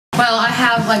Well, I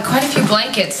have like quite a few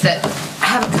blankets that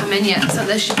haven't come in yet, so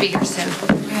this should be here soon.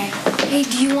 Okay. Hey,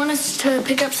 do you want us to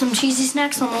pick up some cheesy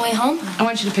snacks on the way home? I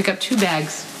want you to pick up 2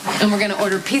 bags, and we're gonna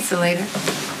order pizza later.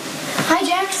 Hi,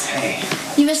 Jax. Hey.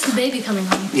 You missed the baby coming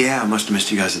home. Yeah, I must have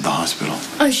missed you guys at the hospital.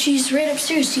 Oh, she's right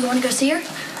upstairs. Do you want to go see her?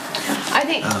 I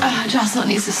think Jocelyn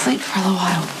needs to sleep for a little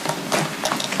while.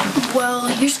 Well,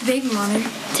 here's the baby monitor.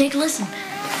 Take a listen.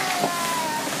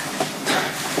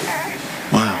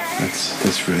 Wow,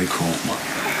 that's really cool.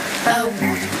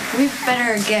 We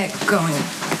better get going.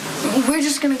 We're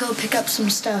just gonna go pick up some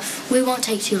stuff. We won't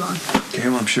take too long. Okay,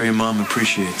 well, I'm sure your mom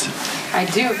appreciates it. I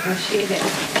do appreciate it.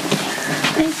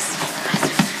 Thanks.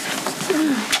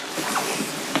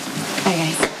 Bye,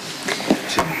 guys.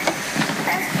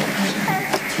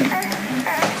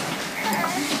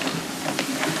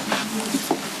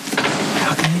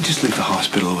 How can you just leave the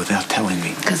hospital without telling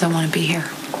me? Because I want to be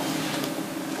here.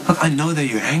 Look, I know that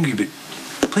you're angry, but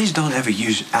please don't ever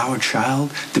use our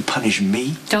child to punish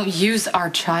me. Don't use our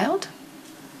child?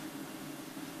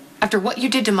 After what you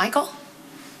did to Michael?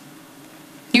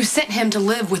 You sent him to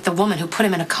live with the woman who put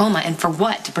him in a coma, and for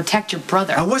what? To protect your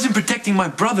brother. I wasn't protecting my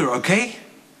brother, okay?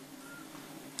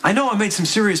 I know I made some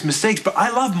serious mistakes, but I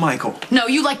love Michael. No,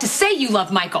 you like to say you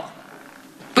love Michael.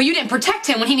 But you didn't protect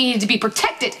him when he needed to be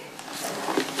protected.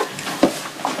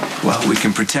 Well, we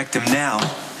can protect him now.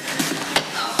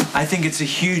 I think it's a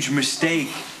huge mistake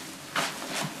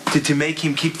to make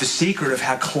him keep the secret of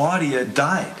how Claudia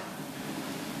died.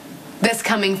 This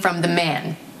coming from the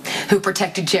man who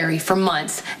protected Jerry for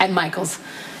months at Michael's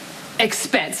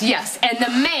expense, yes. And the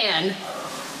man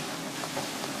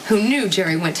who knew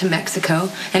Jerry went to Mexico,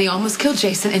 and he almost killed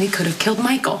Jason, and he could have killed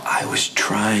Michael. I was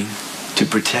trying to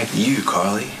protect you,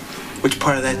 Carly. Which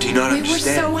part of that do you not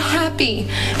understand? We were so happy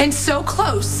and so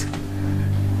close.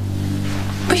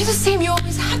 But you're the same you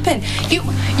always have been.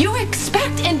 You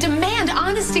expect and demand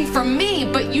honesty from me,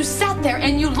 but you sat there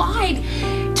and you lied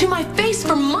to my face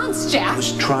for months, Jack. I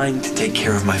was trying to take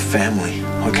care of my family,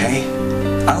 okay?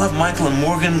 I love Michael and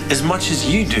Morgan as much as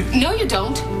you do. No, you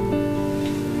don't.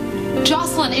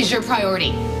 Jocelyn is your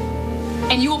priority.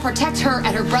 And you will protect her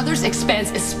at her brother's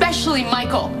expense, especially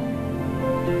Michael.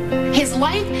 His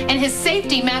life and his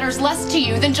safety matters less to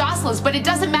you than Jocelyn's, but it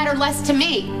doesn't matter less to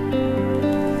me.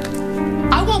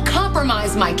 I won't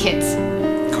compromise my kids.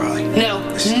 Carly. No.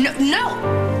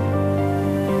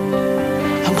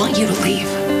 I want you to leave.